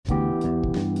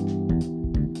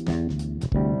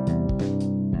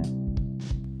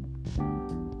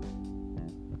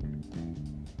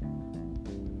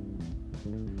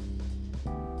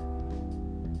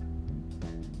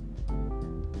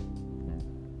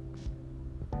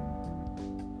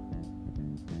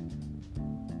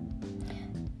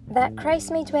that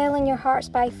Christ may dwell in your hearts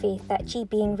by faith, that ye,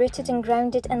 being rooted and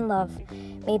grounded in love,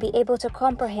 may be able to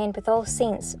comprehend with all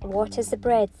saints what is the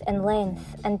breadth and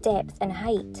length and depth and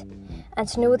height, and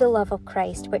to know the love of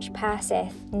Christ, which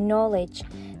passeth knowledge,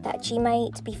 that ye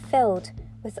might be filled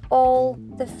with all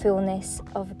the fullness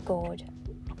of God.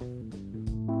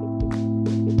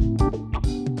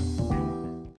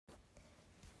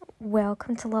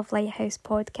 Welcome to Love Lighthouse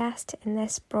Podcast, and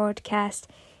this broadcast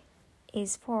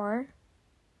is for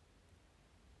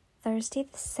Thursday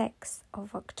the 6th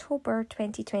of October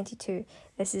 2022.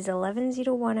 This is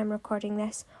 11:01. I'm recording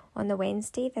this on the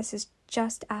Wednesday. This is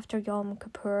just after Yom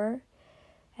Kippur,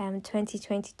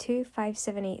 2022,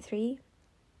 5783.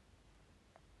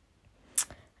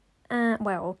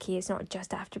 Well, okay, it's not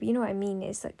just after, but you know what I mean?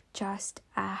 It's like just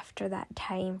after that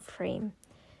time frame.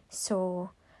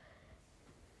 So,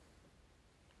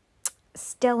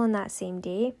 still on that same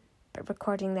day, but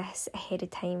recording this ahead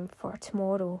of time for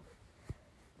tomorrow.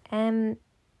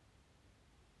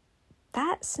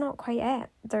 That's not quite it.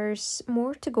 There's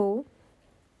more to go.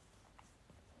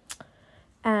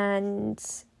 And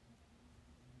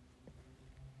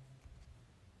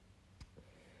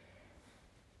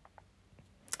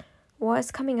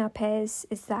what's coming up is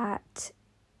that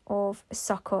of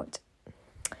Sukkot,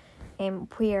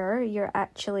 where you're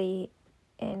actually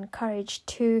encouraged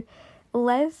to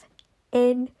live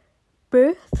in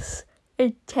booths,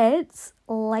 in tents,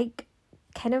 like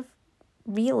kind of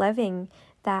reliving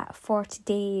that 40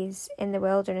 days in the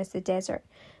wilderness, the desert.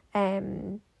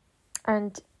 And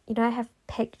you know, I have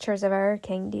pictures of our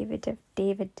King David, of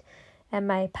David and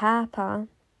my papa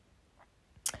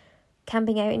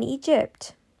camping out in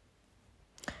Egypt.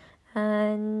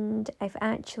 And I've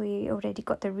actually already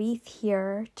got the wreath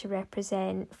here to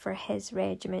represent for his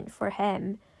regiment, for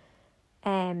him.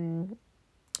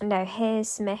 Now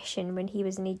his mission when he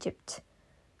was in Egypt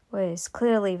was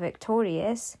clearly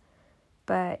victorious,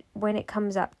 but when it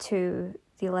comes up to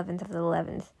the 11th of the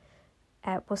 11th,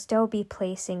 we'll still be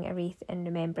placing a wreath in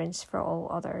remembrance for all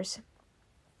others.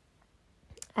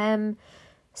 So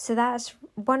that's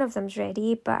one of them's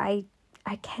ready, but I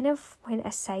kind of went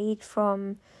aside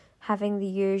from having the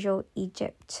usual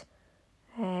Egypt,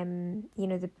 you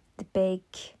know, the big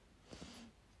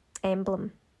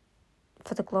emblem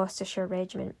for the Gloucestershire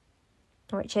Regiment,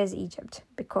 which is Egypt,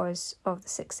 because of the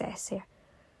success there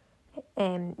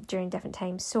during different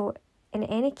times. So in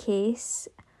any case,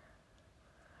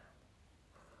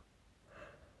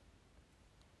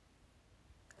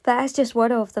 that is just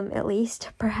one of them at least.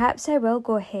 Perhaps I will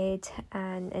go ahead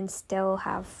and still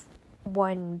have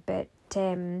one, but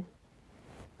as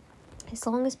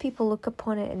long as people look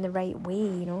upon it in the right way,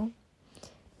 you know,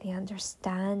 they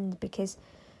understand, because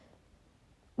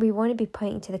we want to be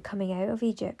pointing to the coming out of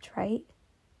Egypt, right?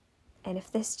 And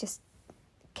if this just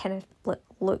kind of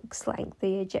looks like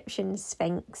the Egyptian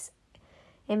Sphinx,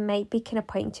 it might be kind of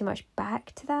pointing too much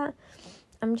back to that.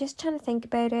 I'm just trying to think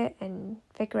about it and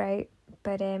figure out,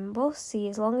 but we'll see.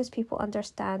 As long as people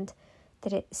understand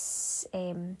that it's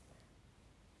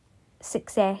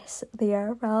success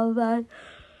there rather than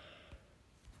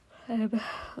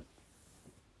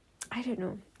I don't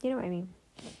know, you know what I mean.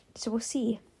 So we'll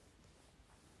see.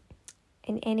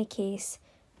 In any case,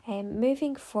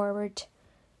 moving forward,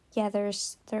 yeah,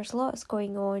 there's lots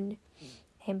going on,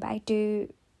 but I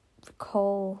do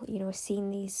recall, you know,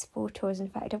 seeing these photos. In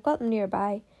fact, I've got them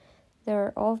nearby.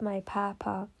 They're of my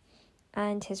papa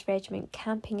and his regiment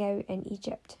camping out in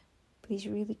Egypt with these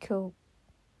really cool,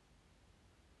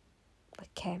 like,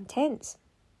 tents.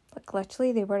 Like,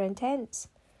 literally, they were in tents.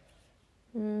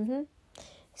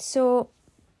 So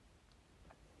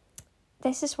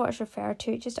this is what's referred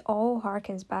to. It just all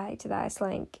harkens back to that. It's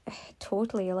like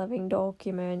totally a living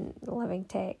document, living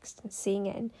text, and seeing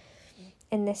it.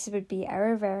 And this would be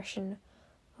our version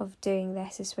of doing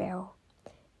this as well,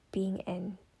 being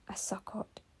in a Sukkot.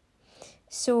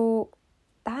 So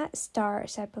that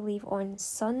starts, I believe, on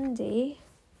Sunday.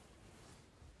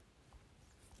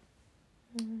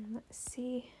 Let's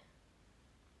see.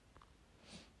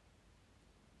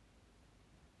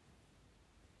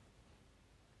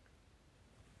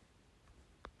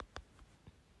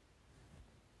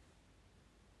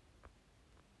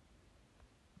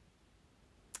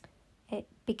 It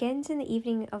begins in the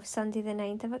evening of Sunday the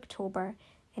 9th of October,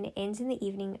 and it ends in the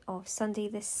evening of Sunday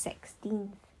the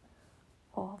 16th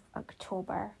of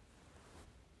October.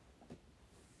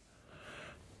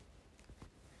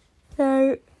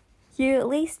 Now, you at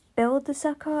least build the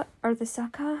sukkah or the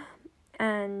sukkah,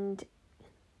 and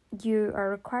you are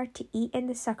required to eat in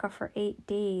the sukkah for 8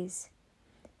 days,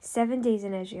 7 days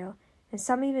in Israel, and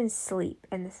some even sleep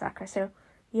in the sukkah. So,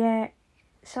 yeah,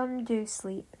 Some do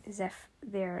sleep as if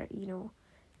they're,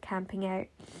 camping out.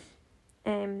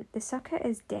 The Sukkot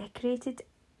is decorated,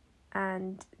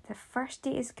 and the first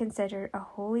day is considered a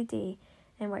holy day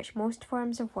in which most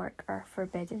forms of work are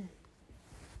forbidden.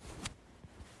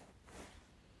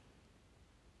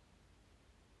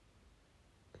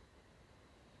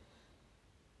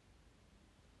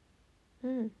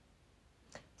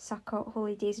 Sukkot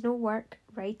holy days. No work,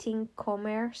 writing,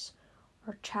 commerce,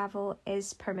 or travel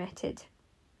is permitted.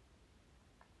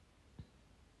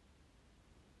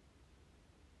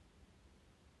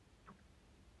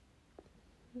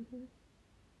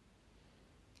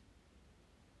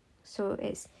 So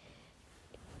it's,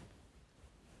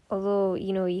 although,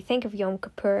 you think of Yom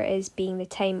Kippur as being the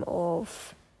time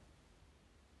of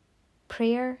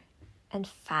prayer and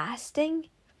fasting,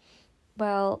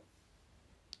 well,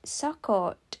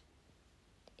 Sukkot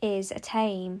is a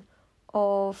time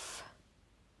of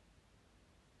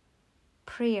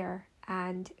prayer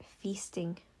and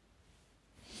feasting.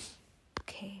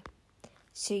 Okay.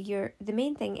 So the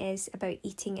main thing is about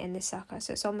eating in the sukkah.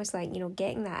 So it's almost like,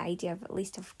 getting that idea of at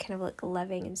least of kind of like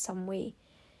living in some way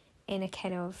in a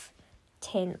kind of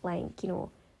tent, like,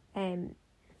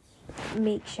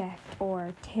 makeshift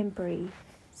or temporary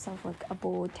sort of like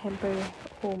abode, temporary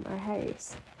home or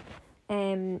house.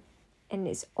 And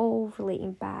it's all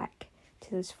relating back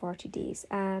to those 40 days.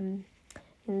 And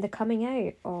the coming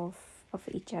out of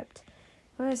Egypt.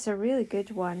 Well, it's a really good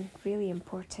one, really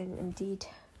important indeed.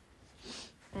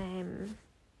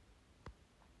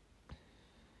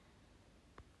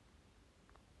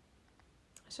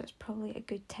 So it's probably a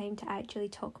good time to actually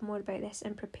talk more about this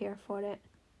and prepare for it.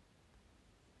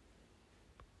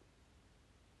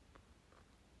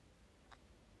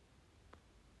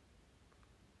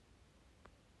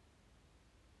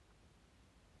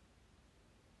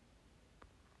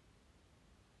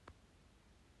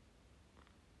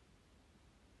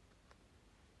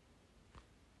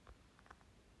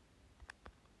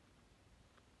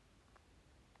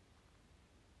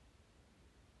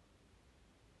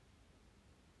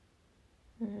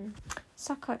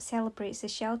 Sukkot celebrates the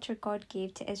shelter God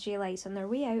gave to Israelites on their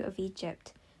way out of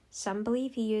Egypt. Some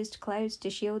believe he used clouds to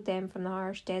shield them from the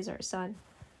harsh desert sun,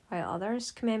 while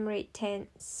others commemorate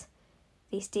tents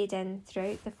they stayed in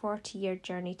throughout the 40-year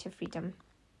journey to freedom.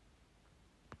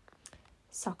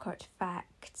 Sukkot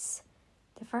facts.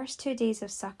 The first 2 days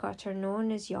of Sukkot are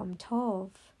known as Yom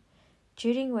Tov,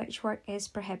 during which work is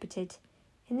prohibited.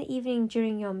 In the evening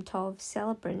during Yom Tov,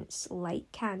 celebrants light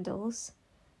candles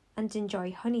and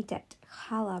enjoy honey-dipped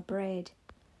challah bread.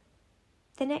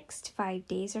 The next 5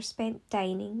 days are spent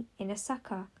dining in a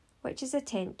sukkah, which is a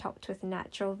tent topped with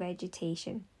natural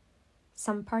vegetation.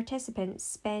 Some participants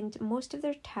spend most of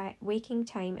their waking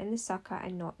time in the sukkah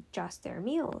and not just their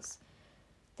meals.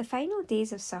 The final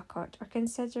days of Sukkot are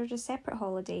considered a separate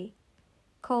holiday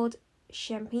called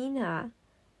Shemina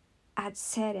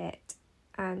Atzeret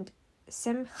and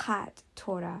Simchat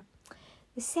Torah.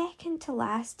 The second to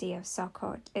last day of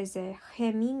Sukkot is the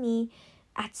Shemini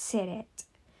Atzeret,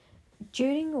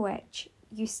 during which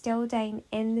you still dine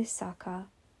in the sukkah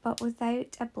but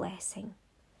without a blessing.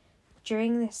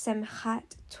 During the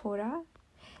Simchat Torah,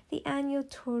 the annual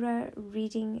Torah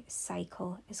reading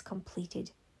cycle is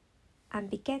completed and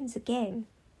begins again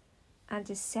and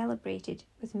is celebrated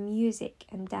with music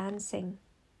and dancing.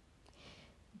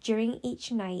 During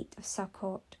each night of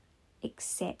Sukkot,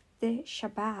 except the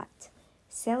Shabbat,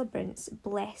 celebrants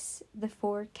bless the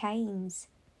 4 kinds: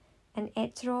 an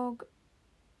etrog,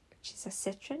 which is a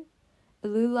citron,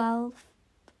 lulav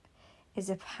is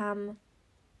a palm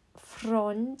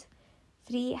frond,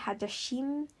 3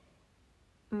 hadashim,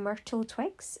 myrtle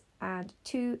twigs, and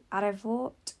 2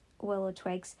 arevot, willow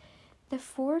twigs. The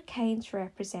 4 kinds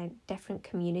represent different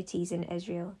communities in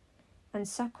Israel, and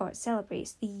Sukkot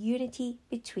celebrates the unity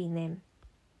between them.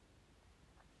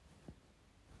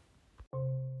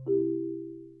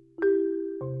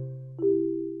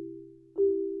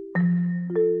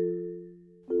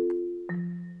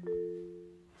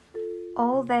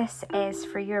 All this is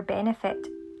for your benefit,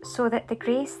 so that the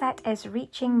grace that is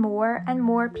reaching more and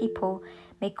more people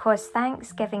may cause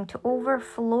thanksgiving to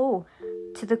overflow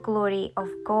to the glory of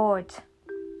God.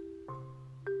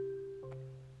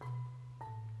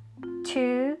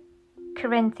 2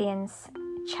 Corinthians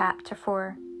chapter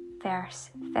 4,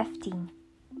 verse 15.